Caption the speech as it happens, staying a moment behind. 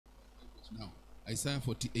Now, Isaiah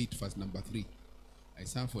 48 verse number 3.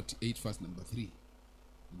 Isaiah 48 verse number 3.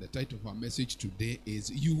 The title of our message today is,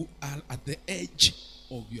 you are at the edge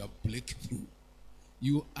of your breakthrough.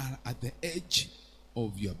 You are at the edge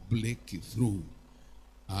of your breakthrough.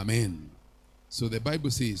 Amen. So the Bible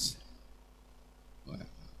says,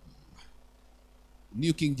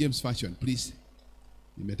 New King James Version, please.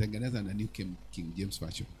 Nimetengeneza na New King James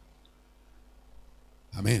Version.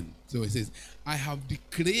 Amen. So it says, I have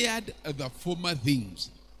declared the former things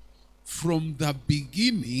from the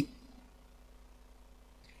beginning.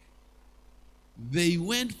 They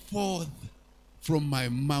went forth from my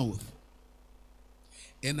mouth,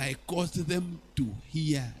 and I caused them to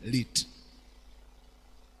hear it.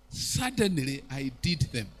 Suddenly I did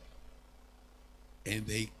them, and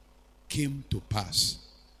they came to pass.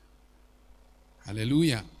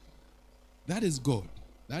 Hallelujah. That is God.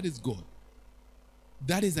 That is God.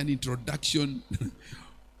 That is an introduction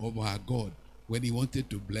of our God when he wanted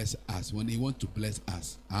to bless us, when he wants to bless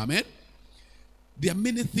us. Amen. There are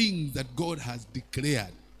many things that God has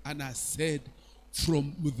declared and has said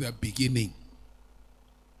from the beginning.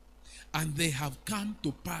 And they have come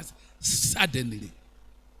to pass suddenly.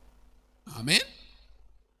 Amen.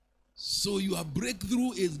 So your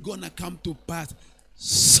breakthrough is going to come to pass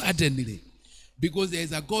suddenly. Because there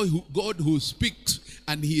is a God who speaks,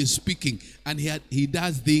 and he is speaking, and he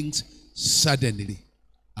does things suddenly.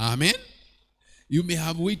 Amen. You may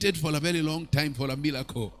have waited for a very long time for a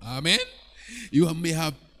miracle. Amen. God may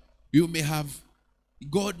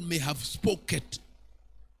have spoken,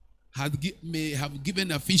 may have given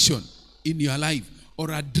a vision in your life or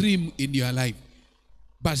a dream in your life,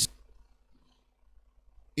 but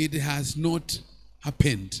it has not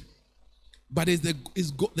happened. But it's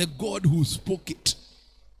the God who spoke it.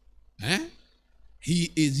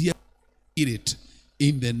 He is here in it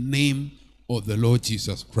in the name of the Lord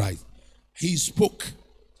Jesus Christ. He spoke.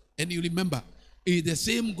 And you remember, it is the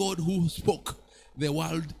same God who spoke the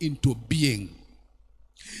world into being.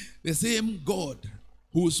 The same God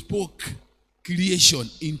who spoke creation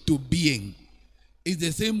into being is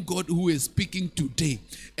the same God who is speaking today.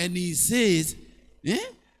 And he says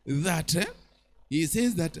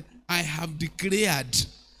that I have declared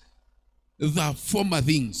the former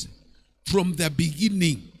things from the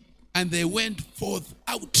beginning, and they went forth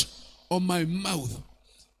out of my mouth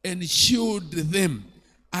and showed them.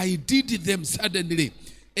 I did them suddenly,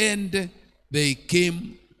 and they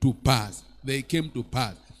came to pass. They came to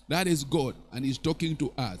pass. That is God, and he's talking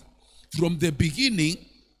to us from the beginning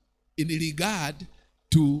in regard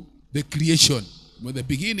to the creation. From the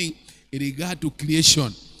beginning in regard to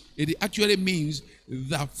creation, it actually means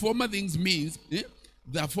the former things means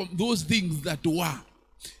those things that were.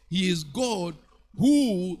 He is God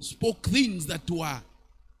who spoke things that were.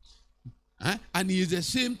 And he is the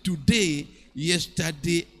same today,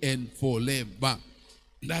 yesterday, and forever.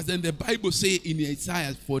 Doesn't the Bible say in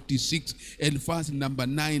Isaiah 46 and verse number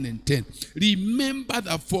 9 and 10, remember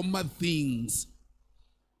the former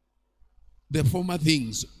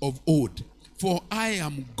things of old, for I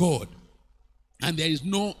am God, and there is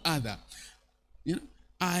no other. You know,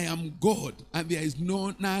 I am God, and there is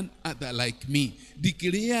none other like me,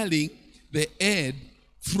 declaring the end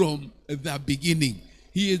from the beginning.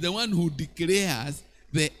 He is the one who declares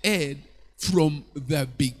the end from the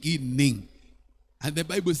beginning. And the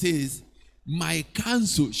Bible says, my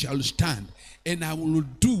counsel shall stand, and I will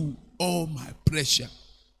do all my pleasure.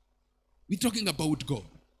 We're talking about God.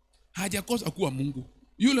 Hajakosa kuwa Mungu.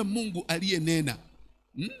 Yule Mungu aliyenena.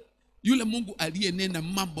 Yule Mungu aliyenena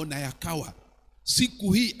mambo na yakawa.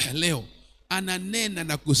 Siku hii leo ananena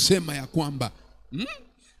na kusema ya kwamba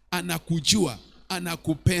anakujua,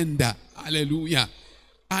 anakupenda. Haleluya.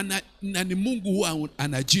 Na ni Mungu huwa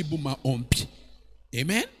anajibu maombi.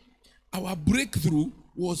 Amen. Our breakthrough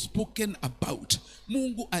was spoken about.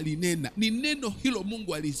 Mungu alinena. Ni neno hilo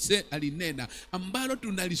Mungu alinena ambalo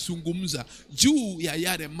tunalisungumza juu ya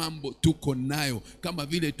yale mambo tuko nayo, kama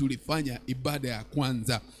vile tulifanya ibada ya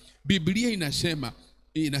kwanza. Biblia inasema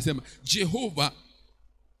Jehova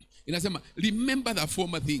inasema remember the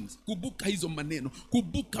former things. Kubuka hizo maneno.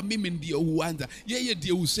 Kubuka mimi ndio huanza. Yeye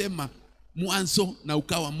ndio husema mwanzo na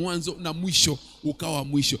ukawa mwanzo, na mwisho ukawa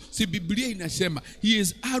mwisho. Si Biblia inasema he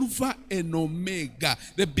is Alpha and Omega,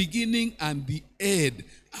 the beginning and the end.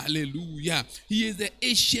 Hallelujah. He is the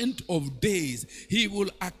ancient of days. He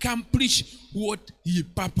will accomplish what he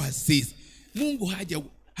purposes. Mungu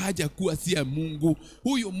haja kuwa siya Mungu.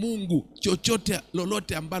 Huyu Mungu, chochote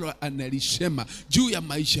lolote ambalo analisema juu ya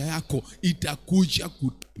maisha yako itakuja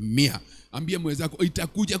kutimia. Ambia mwenzako,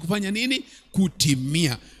 itakuja kufanya nini?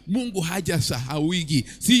 Kutimia. Mungu haja sahawigi.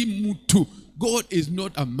 Si mtu. God is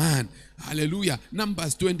not a man. Hallelujah.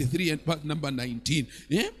 Numbers 23 and verse number 19.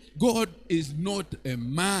 Yeah? God is not a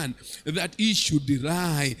man that he should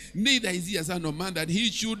lie. Neither is he a son of man that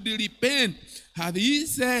he should repent. Have he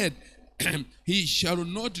said, he shall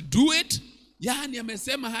not do it? Yani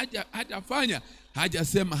amesema hatafanya.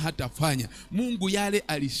 Hajasema hatafanya. Mungu yale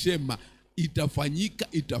alisema itafanyika,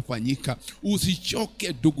 itafanyika. Usichoke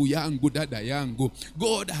ndugu yangu, dada yangu.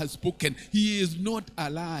 God has spoken. He is not a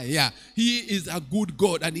liar. He is a good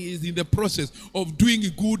God, and he is in the process of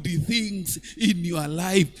doing good things in your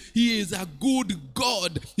life. He is a good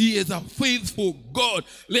God. He is a faithful God.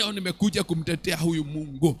 Leo nimekuja kumtetea huyu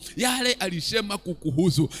Mungu. Yale alisema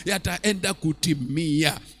kukuhusu yataenda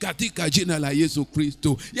kutimia katika jina la Yesu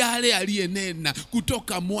Kristo. Yale aliyenena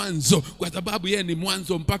kutoka mwanzo, kwa sababu yeye ni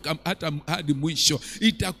mwanzo mpaka hadi mwisho,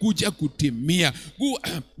 itakuja kutimia.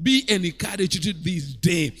 Be encouraged this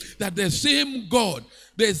day that the same God,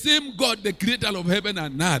 the creator of heaven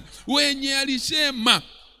and earth, mwenye alisema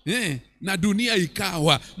na dunia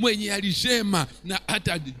ikawa, mwenye alisema na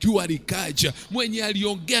hata jua likaja, mwenye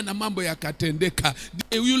aliongea na mambo yakatendeka,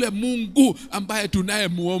 yule Mungu ambaye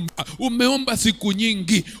tunayemuomba. Umeomba siku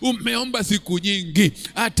nyingi,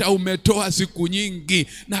 hata umetoa siku nyingi,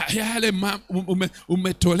 na yale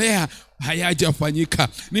umetolea hayajafanyika.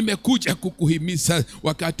 Nimekuja kukuhimiza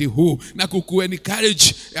wakati huu na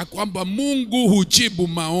kukuencourage ya kwamba Mungu hujibu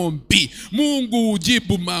maombi. Mungu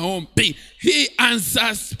hujibu maombi. He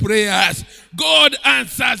answers prayers. God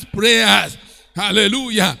answers prayers.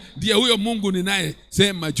 Hallelujah. Ndiye huyo Mungu ninaye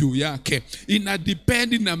sema juu yake.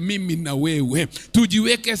 Inadepend na mimi na wewe.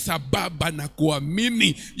 Tujiweke sababa na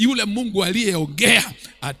kuamini yule Mungu aliyeongea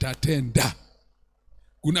atatenda.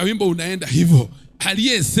 Kuna wimbo unaenda hivyo.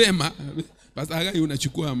 Aliyesema, basi Hagai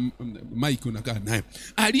unachukua mic unakaa naye.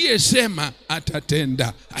 Aliyesema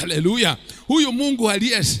atatenda. Hallelujah. Huyu Mungu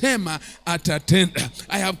aliyesema atatenda.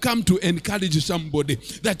 I have come to encourage somebody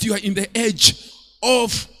that you are in the edge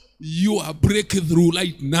of your breakthrough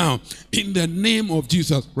right now, in the name of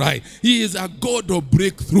Jesus Christ. He is a God of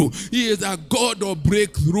breakthrough. He is a God of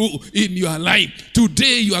breakthrough in your life.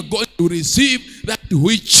 Today you are going to receive that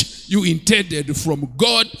which you intended from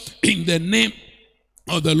God in the name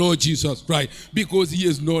of the Lord Jesus Christ, because he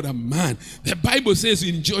is not a man. The Bible says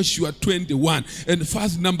in Joshua 21 and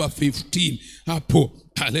verse number 15,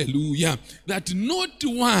 hallelujah, that not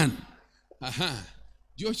one,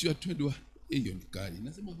 Joshua 21,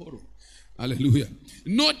 hallelujah,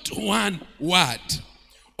 not one word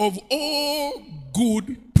of all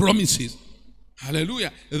good promises,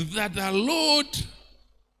 hallelujah, that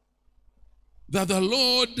the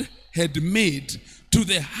Lord had made to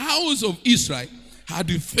the house of Israel had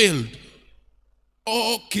failed,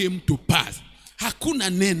 all came to pass. Hakuna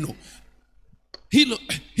neno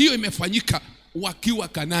hiyo imefanyika wakiwa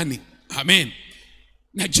Kanani. Amen.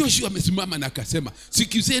 Na Joshua amesimama na akasema,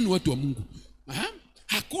 sikizeni watu wa Mungu.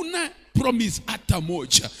 Hakuna promise hata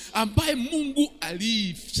moja ambaye Mungu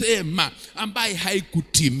alisema ambaye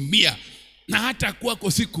haikutimia. Na hata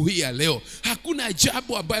kwako siku hii ya leo, hakuna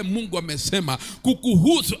jambo ambaye Mungu amesema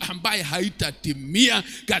kukuhusu ambaye haitatimia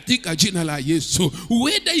katika jina la Yesu.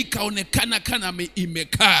 Huenda ikaonekana kana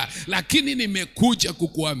imekaa, lakini nimekuja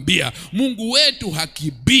kukuambia Mungu wetu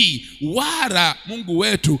hakibii, wala Mungu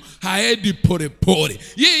wetu haendi pole.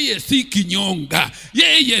 Yeye si kinyonga,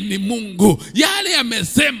 yeye ni Mungu. Yale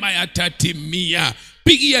amesema yatatimia.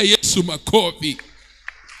 Pigia Yesu makofi.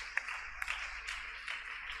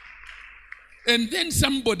 And then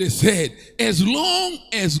somebody said, as long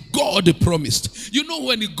as God promised. You know,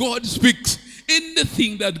 when God speaks,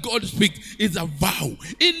 anything that God speaks is a vow.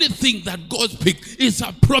 Anything that God speaks is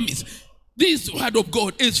a promise. This word of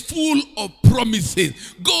God is full of promises.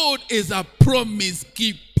 God is a promise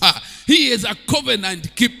keeper. He is a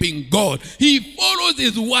covenant keeping God. He follows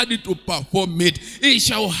his word to perform it. It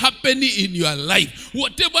shall happen in your life.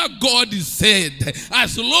 Whatever God said,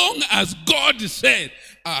 as long as God said,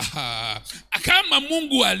 kama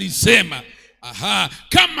Mungu alisema,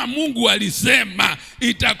 kama Mungu alisema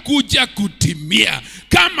itakuja kutimia.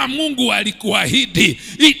 Kama Mungu alikuahidi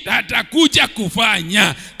atakuja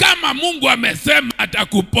kufanya. Kama Mungu amesema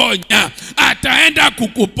atakuponya, ataenda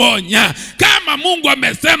kukuponya. Kama Mungu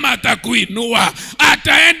amesema atakuinua,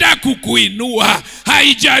 ataenda kukuinua.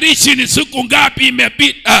 Haijalishi ni siku ngapi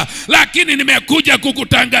imepita, lakini nimekuja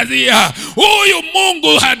kukutangazia, huyu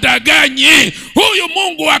Mungu hadaganyi. Huyu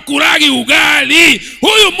Mungu hakuragi ugali.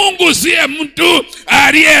 Huyu Mungu siye mtu.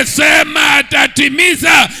 Aliyesema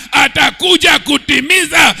atatimiza, atakuja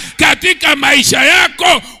kutimiza katika maisha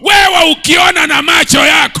yako, wewe ukiona na macho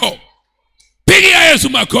yako. Pigia Yesu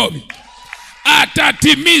makofi.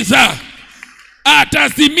 Atatimiza.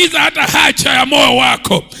 Atatimiza hata haja ya moyo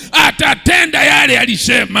wako. Atatenda yale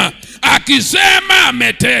alisema. Akisema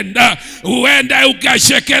ametenda. Huenda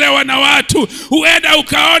ukashekelewa na watu, huenda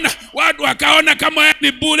ukaona watu wakaona kama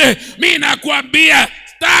ni bure. Mimi nakwambia,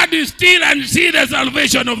 stand still and see the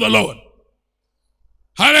salvation of the Lord.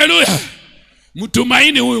 Hallelujah.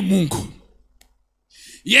 Mtumaini huyu Mungu.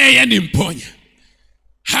 Yeye ni mponya.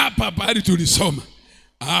 Hapa pale tulisoma.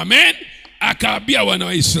 Amen. Akawaambia wana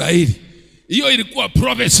wa Israeli. Hiyo ilikuwa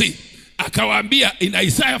prophecy. Akawaambia in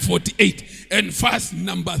Isaiah 48 and verse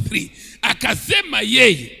number 3. Akasema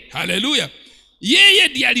yeye, hallelujah, yeye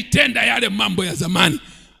ndiye alitenda yale mambo ya zamani.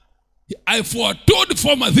 I foretold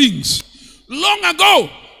former things long ago.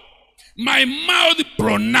 My mouth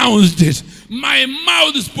pronounced it. My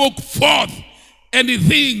mouth spoke forth, and the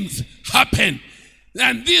things happened.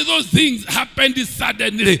 And those things happened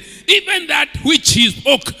suddenly. Even that which he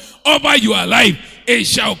spoke over your life, it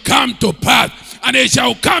shall come to pass. And it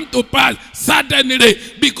shall come to pass suddenly,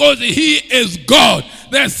 because he is God.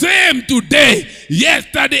 The same today,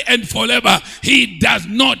 yesterday, and forever. He does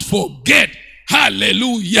not forget.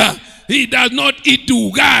 Hallelujah. He does not eat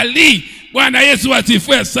ugali. Bwana Yesu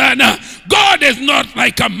asifiwe sana. God is not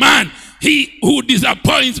like a man, he who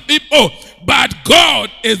disappoints people. But God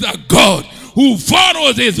is a God who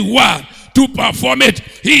follows his word to perform it.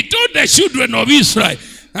 He told the children of Israel,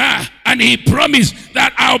 and he promised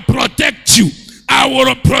that I'll protect you. I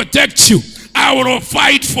will protect you. I will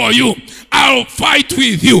fight for you. I will fight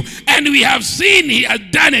with you. And we have seen he has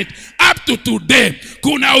done it up to today.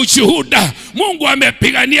 Kuna ushuhuda. Mungu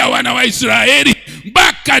amepigania wana wa Israeli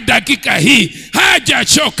mpaka dakika hii.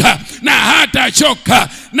 Hajachoka na hatachoka.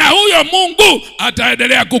 Na huyo Mungu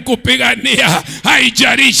ataendelea kukupigania.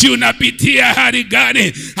 Haijalishi unapitia hali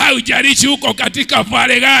gani. Haijalishi uko katika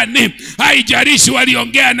fare gani. Haijalishi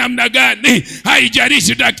waliongea namna gani.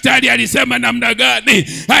 Haijalishi daktari alisema namna gani.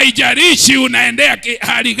 Haijalishi unaendea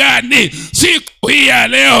hali gani. Siku hii ya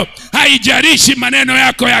leo, haijalishi maneno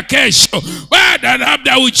yako ya kesho. Baada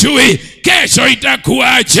labda ujui kesho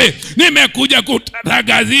itakuaje. Nimekuja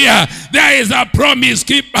kutangazia, there is a promise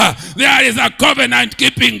keeper. There is a covenant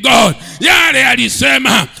keeping God. Yale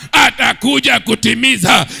alisema atakuja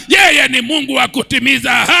kutimiza. Yeye ni Mungu wa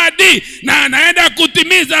kutimiza ahadi, na anaenda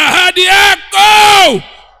kutimiza ahadi yako.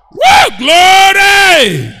 Woo,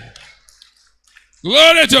 glory!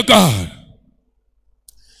 Glory to God.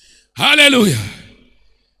 Hallelujah.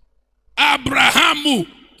 Abrahamu,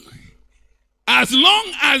 as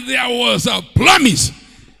long as there was a promise,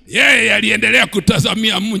 yeye aliendelea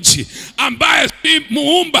kutazamia mji ambaye si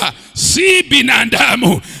muumba, si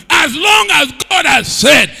binadamu. As long as God has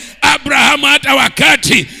said, Abrahamu hata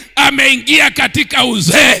wakati ameingia katika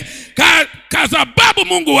uzee, kwa sababu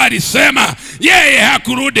Mungu alisema, yeye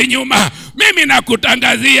hakurudi nyuma. Mimi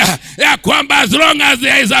nakutangazia ya kwamba as long as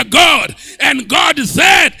there is a God, and God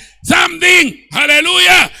said something,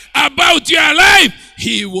 hallelujah, about your life,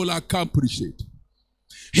 he will accomplish it.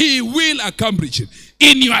 He will accomplish it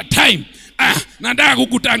in your time. Nataka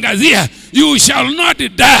kukutangazia, you shall not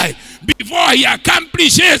die before he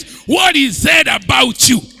accomplishes what he said about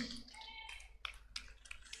you.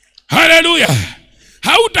 Hallelujah.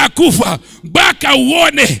 Hautakufa mpaka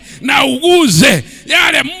uone na uguze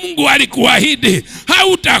yale Mungu alikuahidi.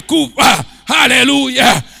 Hautakufa.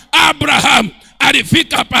 Hallelujah. Abraham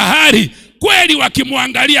alifika pahali kweli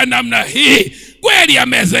wakimwangalia namna hii, kweli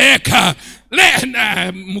amezeeka.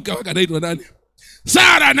 Mke wake anaitwa nani?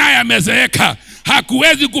 Sara naye amezeeka.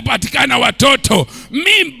 Hakuwezi kupatikana watoto.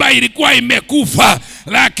 Mimba ilikuwa imekufa.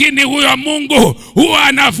 Lakini huyo Mungu huwa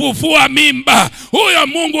anafufua mimba. Huyo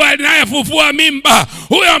Mungu anayefufua mimba,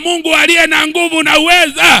 huyo Mungu aliye na nguvu na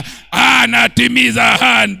uweza, anatimiza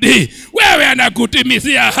ahadi. Wewe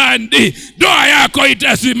anakutimizia ahadi. Ndoa yako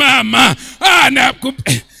itasimama.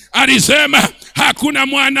 Alisema hakuna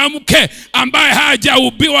mwanamke ambaye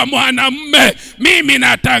hajaubiwa mwanamume. Mimi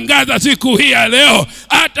natangaza siku hii ya leo,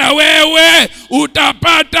 hata wewe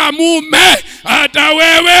utapata mume. Hata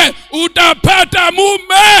wewe utapata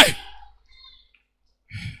mume.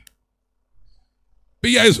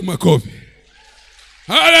 Piga Yesu makofi.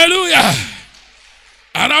 Hallelujah.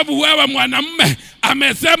 Alafu wewe mwanamume,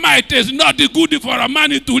 amesema it is not good for a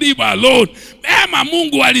man to live alone. Ema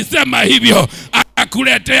Mungu alisema hivyo,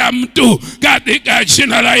 akuletea mtu katika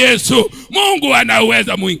jina la Yesu. Mungu ana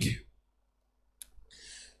uweza mwingi.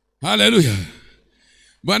 Hallelujah.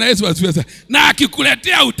 Bwana Yesu asifiwe. Na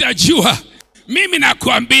akikuletea utajua. Mimi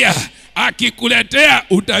nakwambia, akikuletea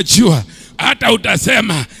utajua. Hata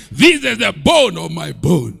utasema, this is the bone of my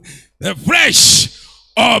bone, the flesh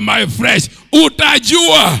of my flesh.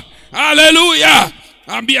 Utajua. Hallelujah.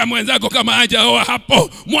 Ambia mwenzako kama hajaoa hapo,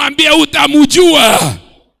 mwambie utamjua,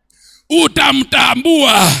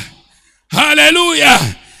 utamtambua.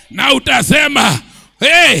 Haleluya. Na utasema,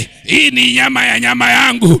 hey, hii ni nyama ya nyama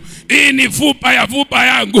yangu, hii ni fupa ya fupa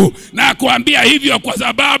yangu. Na kuambia hivyo kwa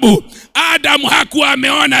sababu Adam hakuwa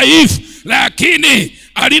ameona Eve, lakini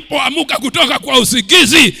alipoamuka kutoka kwa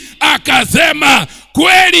usingizi akasema,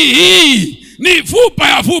 kweli hii ni fupa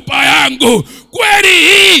ya fupa yangu, kweli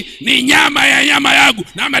hii ni nyama ya nyama yangu.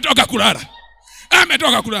 Na ametoka kulala.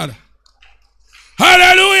 Ametoka kulala.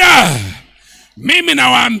 Haleluya. Mimi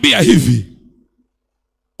nawaambia hivi,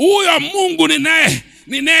 huyo Mungu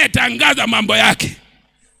ninayetangaza mambo yake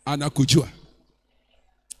anakujua.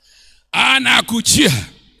 Anakujia.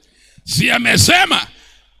 Si amesema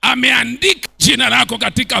ameandika jina lako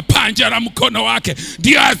katika panja la mkono wake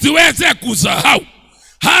ndio asiweze kusahau.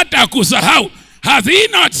 Hata kusahau. Has he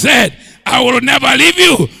not said, I will never leave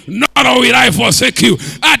you, nor will I forsake you?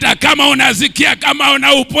 Hata kama unasikia kama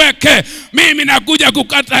una upweke, mimi nakuja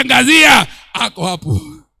kukatangazia, ako hapo.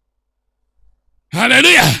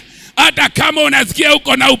 Haleluya. Hata kama unasikia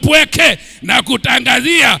uko na upweke, na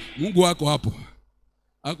kutangazia, Mungu wako hapo.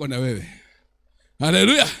 Ako na wewe.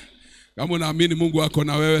 Haleluya. Kama unaamini Mungu wako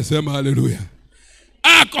na wewe, sema haleluya.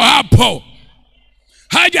 Ako hapo.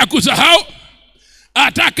 Haja kusahau.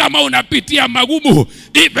 Hata kama unapitia magumu,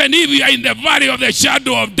 even if you are in the valley of the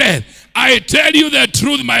shadow of death, I tell you the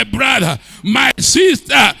truth, my brother, my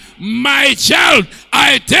sister, my child,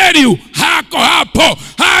 I tell you, hako hapo.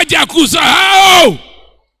 Haja kusahau.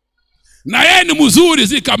 Na yeye ni mzuri,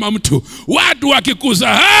 si kama mtu. Watu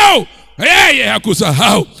wakikusahau, yeye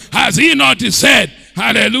hakusahau. Has he not said,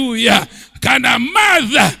 hallelujah, can a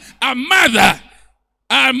mother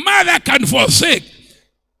can forsake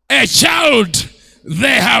a child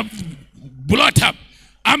they have brought up,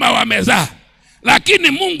 ama wamezaa, lakini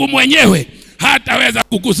Mungu mwenyewe hataweza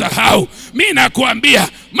kukusahau. Mimi nakuambia,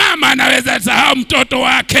 mama anaweza sahau mtoto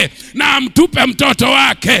wake na amtupe mtoto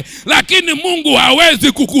wake, lakini Mungu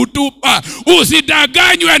hawezi kukutupa.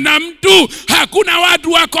 Usidanganywe na mtu. Hakuna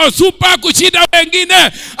watu wako super kushinda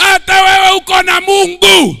wengine. Hata wewe uko na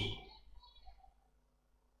Mungu.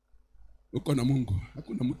 Uko na Mungu.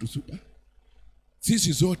 Hakuna mtu super.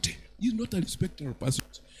 Sisi zote. He's not a respecter of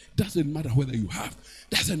persons. Doesn't matter whether you have.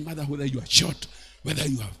 Doesn't matter whether you are short. Whether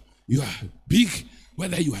you are big.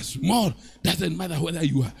 Whether you are small. Doesn't matter whether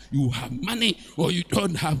you have money or you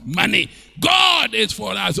don't have money. God is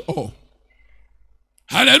for us all.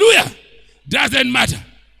 Hallelujah. Doesn't matter.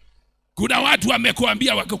 Kuna watu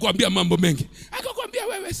wakakuambia mambo mengi. Akakwambia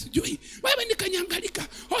wewe sijui. Wewe ni kanyangalika.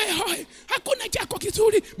 Hoe. Hakuna chako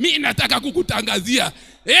kizuri. Mimi nataka kukutangazia.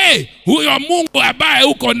 Huyo Mungu ambaye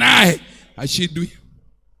uko naye hashindwi.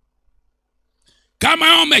 Kama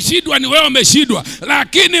wewe umeshindwa ni wewe umeshindwa,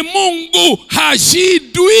 lakini Mungu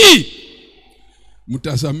hashindwi.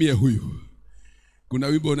 Mtazamie huyu. Kuna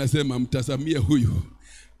wimbo unasema mtazamie huyu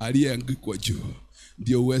aliyeangikwa juu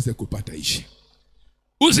ndio uweze kupata ishi.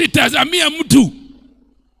 Usitazamie mtu.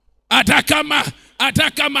 Hata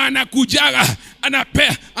kama anakujaga,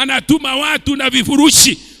 anatuma watu na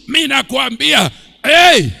vifurushi. Mimi nakwambia,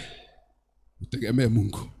 utegemee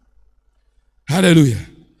Mungu. Haleluya.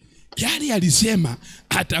 Yale alisema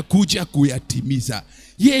atakuja kuyatimiza.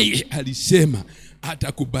 Yeye alisema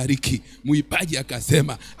atakubariki. Muipaji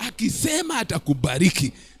akasema, akisema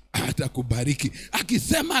atakubariki, atakubariki.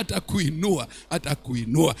 Akisema atakuinua,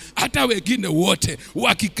 atakuinua. Hata wengine wote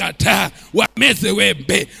wakikataa, wameze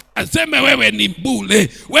wembe, aseme wewe ni bure,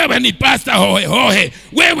 wewe ni pasta hohe,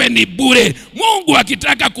 wewe ni bure. Mungu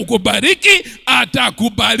akitaka kukubariki,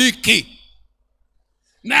 atakubariki.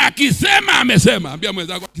 Na akisema amesema. Ambia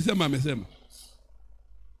mwenzako akisema amesema.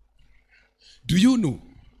 Do you know,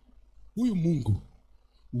 huyu Mungu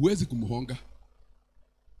huwezi kumhonga.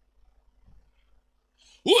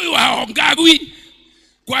 Huyu haongagwi.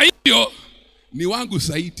 Kwa hiyo ni wangu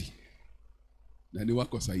zaidi na ni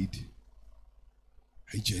wako zaidi.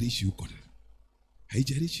 Haijalishi uko.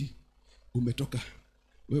 Haijalishi umetoka,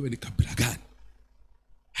 wewe ni kabila gani.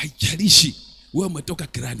 Haijalishi wewe umetoka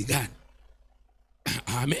kirani gani.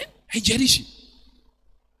 Amen. Haijalishi.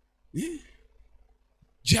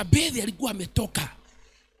 Jabezi alikuwa ametoka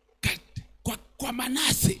kwa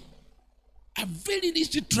Manase, a very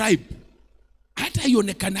rich tribe. Hata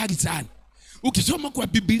ionekanagi sana. Ukisoma kwa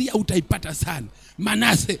Biblia utaipata sana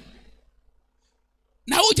Manase.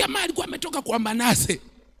 Na huyu jamaa alikuwa ametoka kwa Manase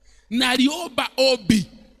na aliomba obi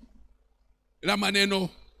la maneno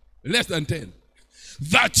less than 10,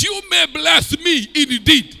 that you may bless me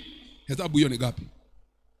indeed. Hesabu hiyo ni gapi?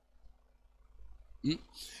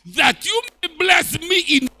 That you may bless me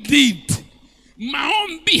indeed.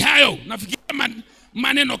 Maombi hayo nafikiria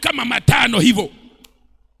maneno kama matano hivyo.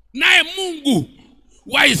 Naye Mungu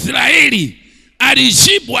wa Israeli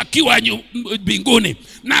alijibu akiwa mbinguni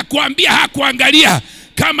na kuambia, hakuangalia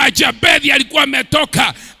kama Jabethi alikuwa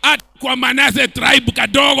ametoka kwa Manase tribe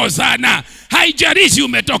kadogo sana. Haijalishi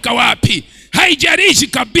umetoka wapi, haijalishi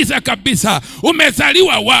kabisa kabisa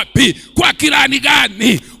umezaliwa wapi, kwa kilani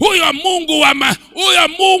gani. Huyo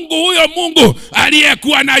Mungu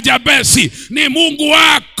aliyekuwa na Jabethi ni Mungu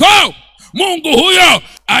wako. Mungu huyo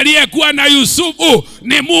aliyekuwa na Yusufu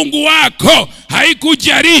ni Mungu wako.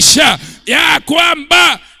 Haikujalisha ya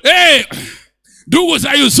kwamba ndugu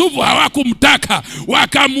za Yusufu hawakumtaka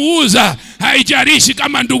wakamuuza. Haijalishi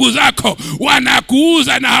kama ndugu zako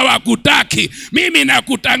wanakuuza na hawakutaki. Mimi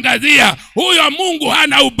nakutangazia, huyo Mungu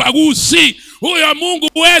hana ubaguzi. Huyo Mungu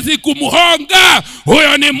huwezi kumhonga.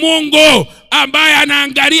 Huyo ni Mungu ambaye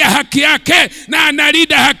anaangalia haki yake na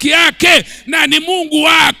analinda haki yake, na ni Mungu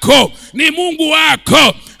wako. Ni Mungu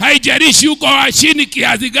wako. Haijalishi uko chini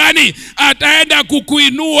kiasi gani, ataenda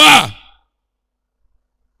kukuinua.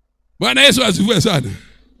 Bwana Yesu asifiwe sana.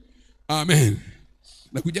 Amen.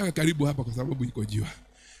 Nakuja karibu hapa kwa sababu iko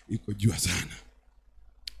jua sana.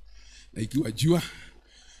 Na ikiwa jua,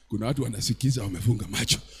 kuna watu wanasikiza wamefunga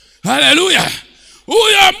macho. Haleluya.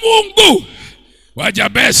 Huyo Mungu wa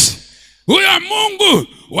Jabethi, huyo Mungu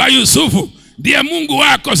wa Yusufu ndiye Mungu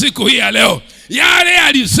wako siku hii ya leo. Yale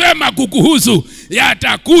alisema kukuhusu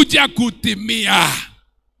yatakuja kutimia.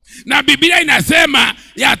 Na Biblia inasema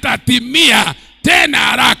yatatimia tena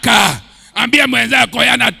haraka. Ambia mwenzako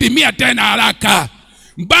yanatimia tena haraka.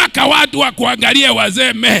 Mpaka watu wakuangalie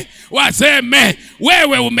waseme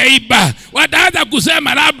wewe umeiba. Wataanza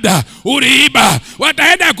kusema labda uliiba.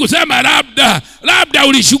 Wataenda kusema labda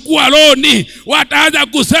ulishukua loni. Wataanza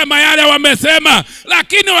kusema yale wamesema,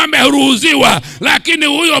 lakini wameruhusiwa. Lakini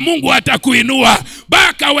huyo Mungu atakuinua.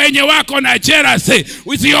 Mpaka wenye wako na jealousy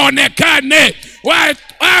usionekane.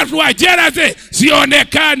 Watu wa jealousy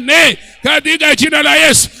sionekane katika jina la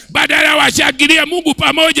Yesu. Badala washangilie Mungu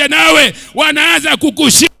pamoja nawe, wanaanza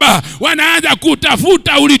kukushiba, wanaanza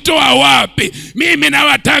kutafuta ulitoa wapi. Mimi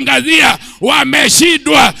nawatangazia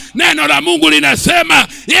wameshindwa. Neno la Mungu linasema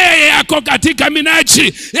yeye yako katika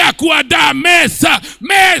minaji ya kuandaa mesa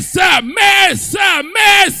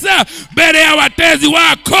mbele ya watezi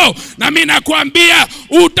wako. Na mimi nakwambia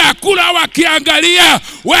utakula wakiangalia.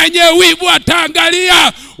 Wenye wivu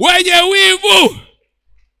wataangalia, wenye wivu.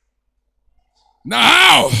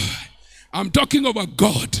 Now, I'm talking of a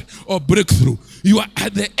God of breakthrough. You are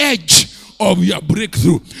at the edge of your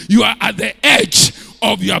breakthrough. You are at the edge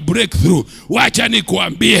of your breakthrough. Wacha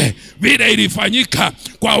nikuambie vile ilifanyika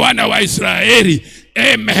kwa wana wa Israeli.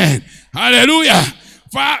 Amen. Hallelujah.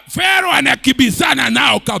 Pharaoh anakibisana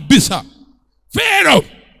nao kabisa.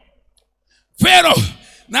 Pharaoh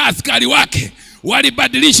na askari wake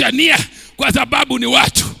walibadilisha nia kwa sababu ni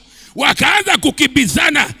watu. Wakaanza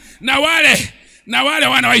kukibisana na wale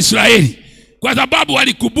wana wa Israeli kwa sababu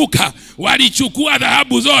walikumbuka walichukua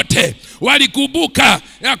dhahabu zote. Walikumbuka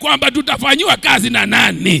ya kwamba tutafanywa kazi na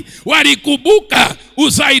nani. Walikumbuka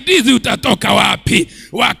usaidizi utatoka wapi.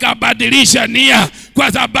 Wakabadilisha nia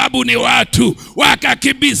kwa sababu ni watu.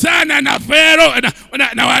 Wakakibizana na Pharaoh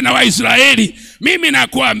na wana wa Israeli. Mimi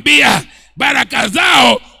nakuambia baraka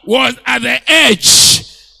zao was at the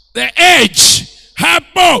edge.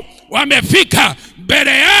 Hapo wamefika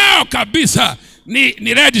mbele yao kabisa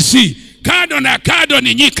ni Red Sea. Kando na kando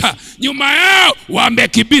ni nyika. Nyuma yao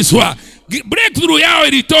wamekibiswa. Breakthrough yao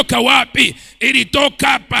ilitoka wapi?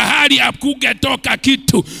 Ilitoka pahali hakungetoka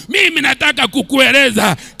kitu. Mimi nataka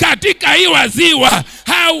kukueleza katika hii ziwa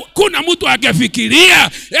kuna mtu angefikiria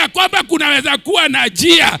ya kwamba kunaweza kuwa na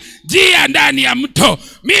njia ndani ya mto.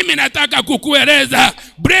 Mimi nataka kukueleza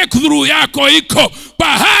breakthrough yako iko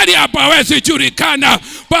pahali hapa huwezi julikana,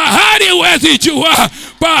 pahali huwezi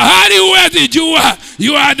jua.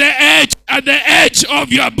 You are at the edge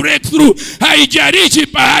of your breakthrough. Haijalishi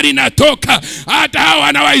pahali natoka. Hata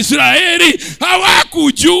wana wa Israeli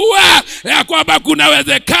hawakujua ya kwamba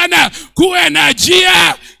kunawezekana kuwe na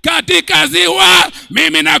njia katika ziwa.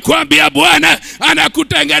 Mimi nakwambia Bwana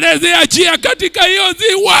anakutengenezea njia katika hiyo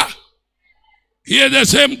ziwa. He is the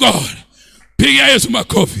same God. Piga Yesu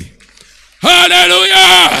makofi.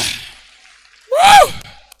 Hallelujah. Woo!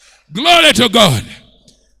 Glory to God.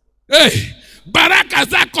 Hey, baraka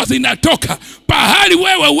zako zinatoka pahali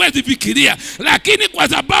wewe huwezi fikiria, lakini kwa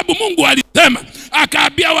sababu Mungu alisema,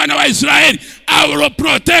 akaambia wana wa Israeli, I will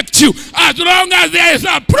protect you. As long as there is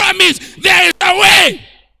a promise, there is a way.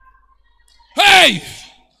 Hey,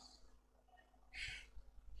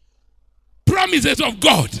 promises of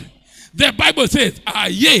God, the Bible says, are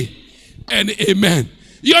yea and amen.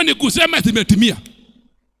 Hiyo ni kusema zimetimia.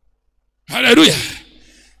 Hallelujah.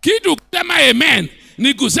 Kitu kusema amen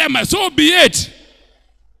ni kusema so be it.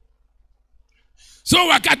 So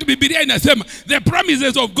wakati Biblia inasema the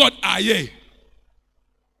promises of God are yea,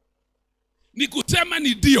 ni kusema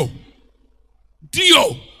ni ndio.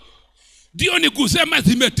 Ndio ni kusema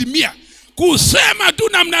zimetimia. Kusema tu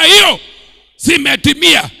namna hiyo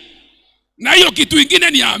zimetimia. Na hiyo kitu kingine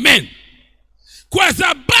ni amen. Kwa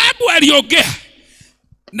sababu aliongea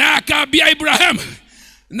na akaambia Abraham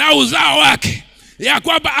na uzao wake ya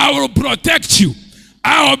kwamba I will protect you,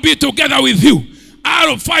 I will be together with you, I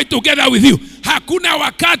will fight together with you. Hakuna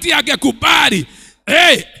wakati angekubali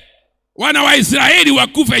wana wa Israeli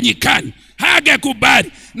wakufe nyikani.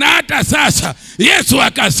 Hangekubali. Na hata sasa Yesu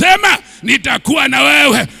akasema nitakuwa na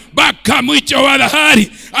wewe mpaka mwisho wa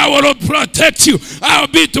dahari. I will protect you, I will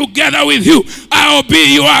be together with you, I will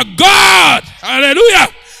be your God. Hallelujah.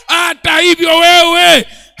 Hata hivyo wewe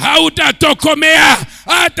hautatokomea.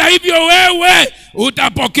 Hata hivyo wewe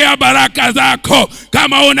utapokea baraka zako.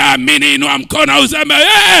 Kama unaamini inua mkono useme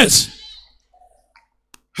yes.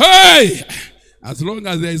 Hey, as long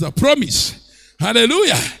as there is a promise.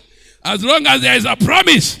 Hallelujah. As long as there is a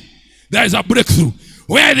promise, there is a breakthrough.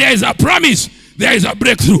 Where there is a promise, there is a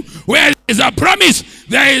breakthrough. Where there is a promise,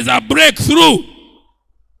 there is a breakthrough.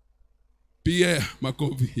 Pia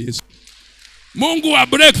makofi Yesu. Mungu wa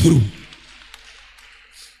breakthrough.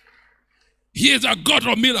 He is a God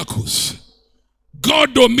of miracles.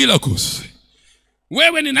 God of miracles.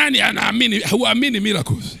 Wewe ni nani anaamini huamini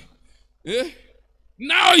miracles?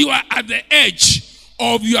 Now you are at the edge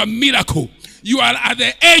of your miracle. You are at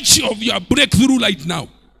the edge of your breakthrough right now.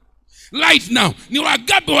 Right now. Ni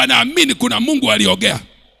wangapi wanaamini kuna Mungu aliongea?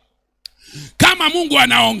 Kama Mungu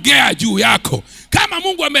anaongea juu yako, kama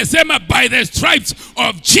Mungu amesema by the stripes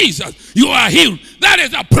of Jesus you are healed, that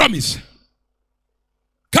is a promise.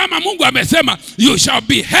 Kama Mungu amesema you shall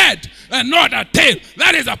be head and not a tail,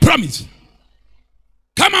 that is a promise.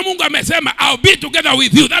 Kama Mungu amesema I'll be together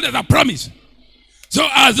with you, that is a promise. So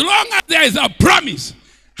as long as there is a promise,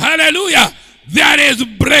 hallelujah, there is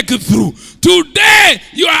breakthrough. Today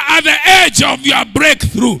you are at the edge of your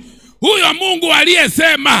breakthrough. Huyo Mungu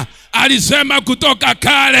aliyesema, alisema kutoka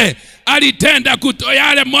kale, alitenda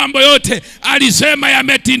yale mambo yote, alisema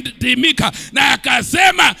yametimika, na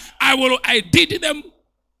akasema I did them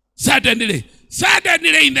suddenly.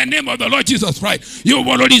 Suddenly in the name of the Lord Jesus Christ, you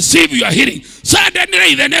will receive your healing.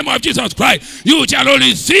 Suddenly in the name of Jesus Christ, you shall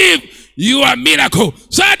receive your miracle.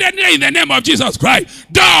 Suddenly in the name of Jesus Christ,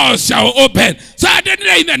 doors shall open.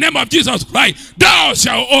 Suddenly in the name of Jesus Christ, doors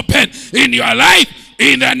shall open in your life.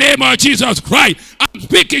 In the name of Jesus Christ, I'm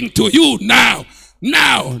speaking to you now.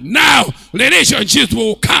 Now, relationships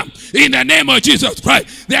will come in the name of Jesus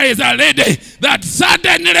Christ. There is a lady that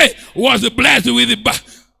suddenly was blessed with the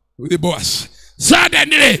boss.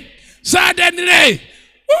 Suddenly,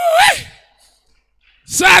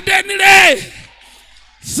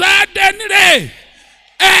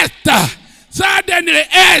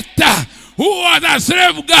 Esther, who was a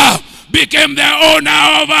slave girl, became the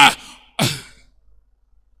owner of a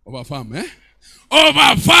farm, of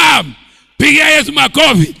a farm. P.A.S.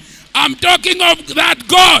 Makovi. I'm talking of that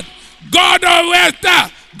God of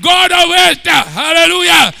Esther.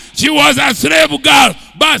 Hallelujah. She was a slave girl,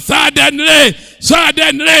 but suddenly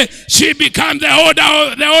she becomes the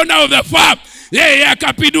owner of the farm. Yeye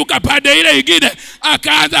akapiduka pande ile ingine,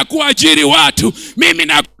 akaanza kuajiri watu. Mimi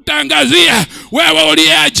nakutangazia wewe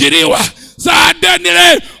uliyeajiriwa,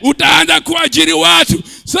 suddenly utaanza kuajiri watu.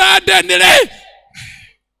 Suddenly,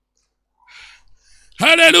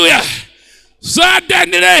 hallelujah,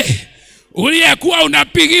 suddenly uliyekuwa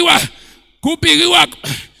unapigiwa kupigiwa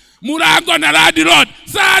mulango na landlord,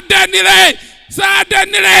 suddenly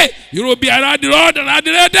you will be a landlord.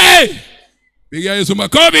 Pigia Yesu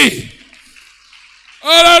makofi.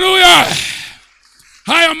 Hallelujah.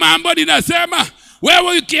 Hayo mambo ninasema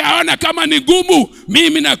wewe ukiyaona kama ni gumu,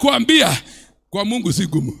 mimi nakuambia kwa Mungu si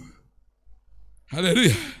gumu.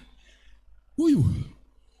 Hallelujah.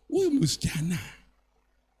 Huyu msichana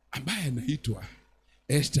ambaye anaitwa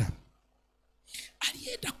Esther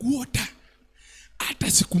alienda kuota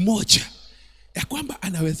hata siku moja ya kwamba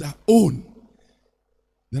anaweza own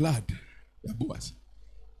the land ya Boaz.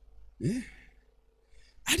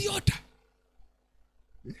 Aliota.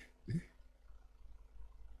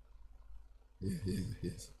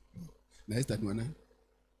 Yes. Na Esther ni wana?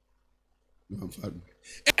 Ni mfalme.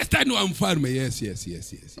 Esther ni mfalme. Yes.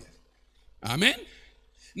 Amen.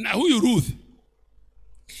 Na huyu Ruth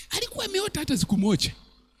alikuwa ameota hata siku moja.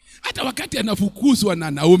 Hata wakati anafukuzwa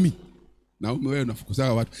na Naomi. Naomi, wewe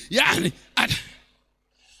unafukuzaga watu. Yaani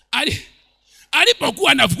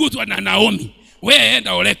alipokuwa anafukuzwa na Naomi, wewe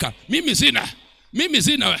enda oleka, mimi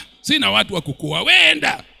sina watu wa kukua, wewe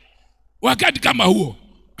enda. Wakati kama huo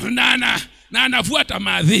na anafuata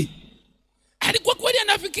maadhi, alikuwa kweli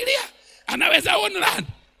anafikiria anaweza own land.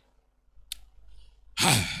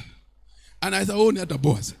 Anaweza own hata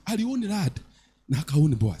Boaz. Alioni land na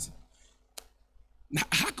akaoni Boaz. Na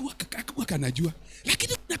hakuwa kanajua,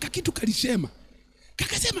 lakini kuna kitu kalisema.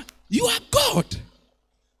 Kakasema, your God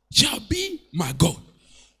shall be my God.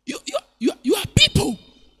 Your people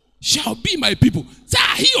shall be my people.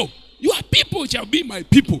 Saa hiyo, your people shall be my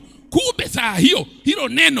people. Kumbe saa hiyo, hilo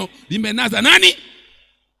neno limenaza nani?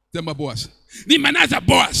 Sema Boaz. Limenaza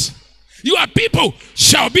Boaz. Your people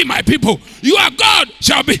shall be my people. Your God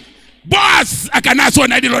shall be. Boaz akanaswa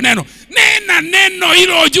na hilo neno. Nena neno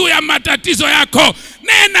hilo juu ya matatizo yako.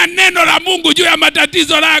 Nena neno la Mungu juu ya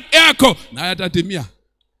matatizo yako, na yatatimia.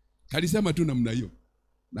 Kalisema tu namna hiyo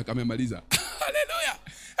na kamemaliza. Haleluya.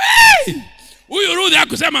 Hey! Huyu Ruth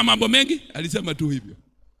hakusema mambo mengi, alisema tu hivyo.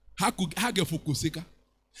 Hagefukusika.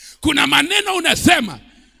 Kuna maneno unasema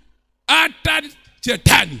hata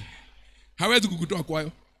shetani hawezi kukutoa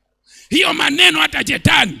kwayo. Hiyo maneno hata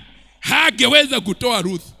shetani hageweza kutoa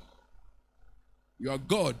Ruth. Your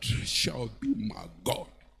God shall be my God.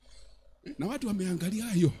 Na watu wameangalia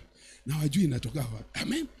hiyo na wajui inatoka wapi.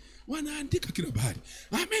 Amen. Wanaandika kila bahari.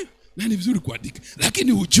 Amen. Na ni vizuri kuandika,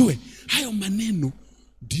 lakini ujue hayo maneno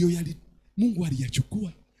ndio Mungu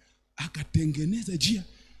aliyachukua akatengeneza njia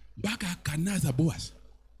mpaka akanaza Boaz.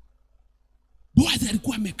 Boaz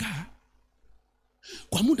alikuwa amekaa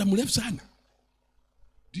kwa muda mrefu sana,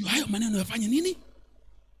 ndio hayo maneno yafanye nini?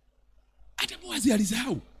 Hata Boaz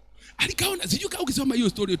alisahau. Alikaona, sijui kama ukisoma hiyo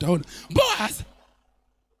story utaona. Boaz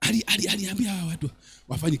aliambia watu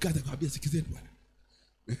wafanye kazi, akamwambia sikizeni bwana.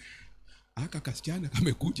 Aka kasichana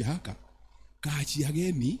kamekuja haka kaachia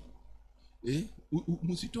geni,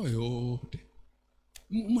 msitoe yote.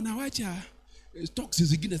 Mnawacha stocks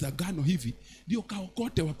zingine za ngano hivi ndio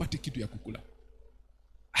kaokote wapate kitu ya kukula.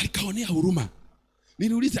 Alikaonea huruma.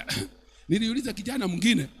 Niliuliza kijana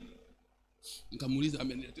mwingine, nikamuuliza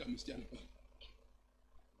ameniletea msichana.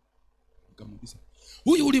 Nikamuuliza,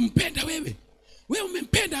 huyu ulimpenda wewe? Wewe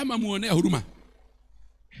umempenda ama muonea huruma?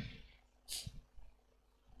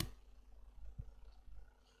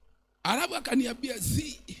 Alafu akaniambia,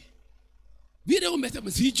 vile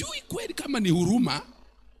umesema sijui kweli kama ni huruma,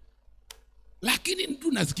 lakini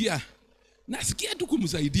tu nasikia tu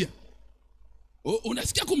kumsaidia.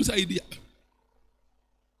 Unasikia kumsaidia.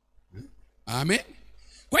 Amen.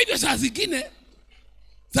 Kwa hivyo saa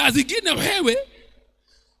zingine wewe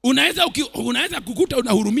unaweza kukuta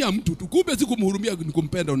unahurumia mtu, tukumbe si kumhurumia ni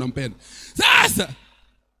kumpenda, unampenda. Sasa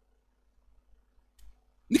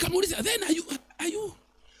nikamuuliza, then are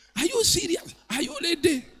you serious? Are you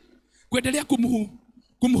ready kuendelea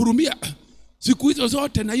kumhurumia siku hizo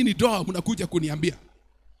zote, na hii ni doa mnakuja kuniambia?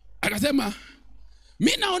 Akasema,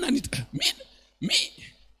 mimi naona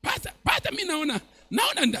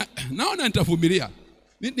naona nitavumilia.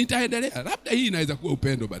 Nitaendelea. Labda hii inaweza kuwa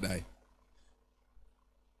upendo baadaye.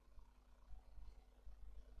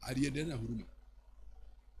 Aliendelea na huruma.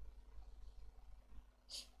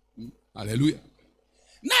 Haleluya.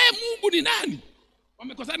 Naye Mungu ni nani?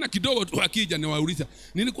 Wamekosana kidogo tu, akija ni wauliza,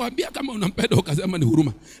 nilikwambia kama unampenda ukasema ni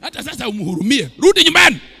huruma. Hata sasa umhurumie, rudi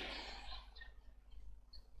nyumbani.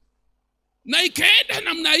 Na ikaenda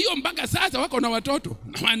namna hiyo mpaka sasa wako na watoto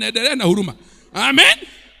na wanaendelea na huruma. Amen.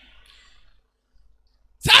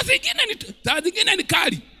 Saa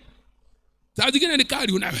zingine ni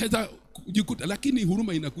kali unaweza kujikuta, lakini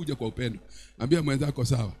huruma inakuja kwa upendo. Ambia mwenzako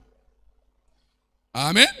sawa.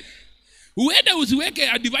 Amen. Uende usiweke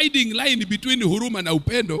a dividing line between huruma na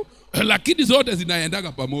upendo, lakini zote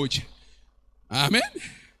zinaendaga pamoja. Amen.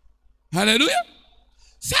 Haleluya.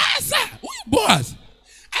 Sasa huyu Boaz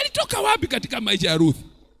alitoka wapi katika maisha ya Ruth?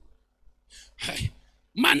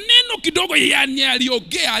 Maneno kidogo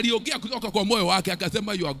aliongea kutoka kwa moyo wake,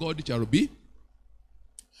 akasema your God shall be,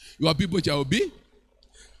 your people shall be.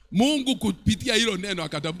 Mungu kupitia hilo neno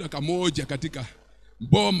akatafuta kamoja katika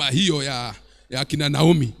boma hiyo ya kina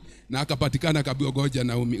Naomi, na akapatikana kabisa. Goja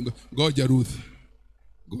Naomi, goja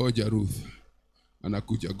Ruth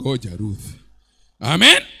anakuja, goja Ruth.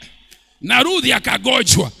 Amen. Na Ruth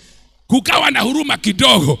akagojwa, kukawa na huruma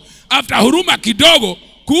kidogo. After huruma kidogo,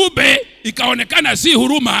 kumbe ikaonekana si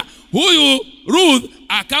huruma. Huyu Ruth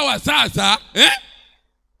akawa sasa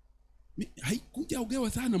haikuja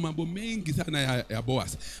ogewa sana mambo mengi sana ya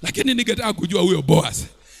Boaz, lakini ningetaka kujua huyo Boaz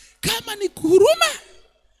kama ni huruma,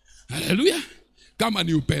 haleluya, kama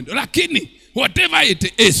ni upendo. Lakini whatever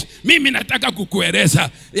it is, mimi nataka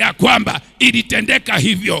kukueleza ya kwamba ilitendeka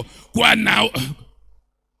hivyo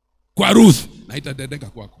kwa Ruth, na itatendeka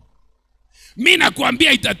kwako. Mimi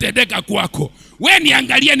nakwambia itatendeka kwako. Wewe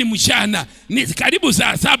niangalia ni mchana, ni karibu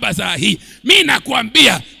saa 7 saa hii. Mimi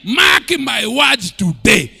nakwambia, mark my words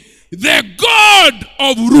today. The God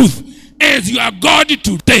of Ruth is your God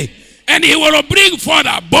today. And he will bring forth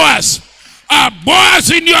a Boaz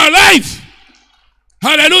in your life.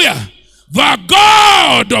 Hallelujah. The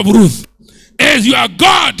God of Ruth is your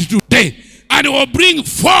God today. And he will bring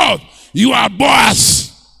forth your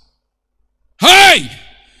Boaz. Hey!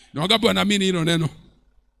 Na wangapi wanaamini hilo neno?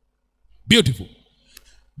 Beautiful.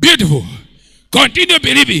 Beautiful. Continue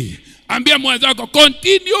believing. Ambia mwenzako,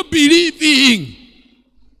 continue believing.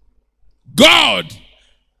 God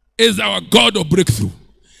is our God of breakthrough.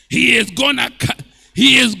 He is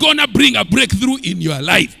gonna bring a breakthrough in your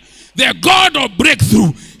life. The God of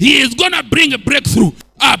breakthrough, he is gonna bring a breakthrough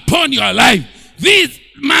upon your life. This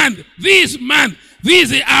month, this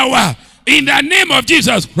hour, in the name of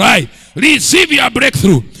Jesus Christ, receive your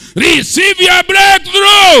breakthrough. Receive your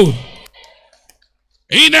breakthrough.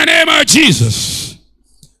 In the name of Jesus.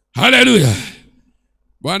 Hallelujah.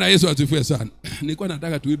 Bwana Yesu asifiwe sana. Nilikuwa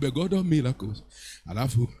nataka tuibe God of miracles.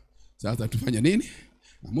 Alafu sasa tufanye nini?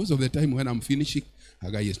 And most of the time when I'm finishing,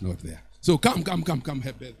 Haggai is not there. So come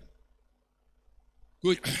help us.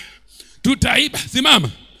 Good. Tutaiba.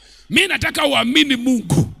 Simama. Mimi nataka uamini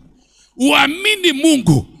Mungu. Uamini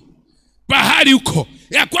Mungu pahali uko,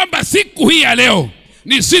 ya kwamba siku hii ya leo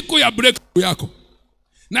ni siku ya breakthrough yako.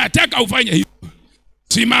 Nataka ufanye hivyo.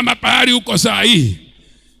 Simama pahali uko saa hii.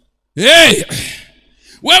 Hey!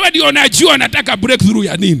 Wewe ndio unajua nataka breakthrough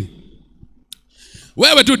ya nini.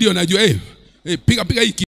 Wewe tu ndio unajua. Hey, piga hiki.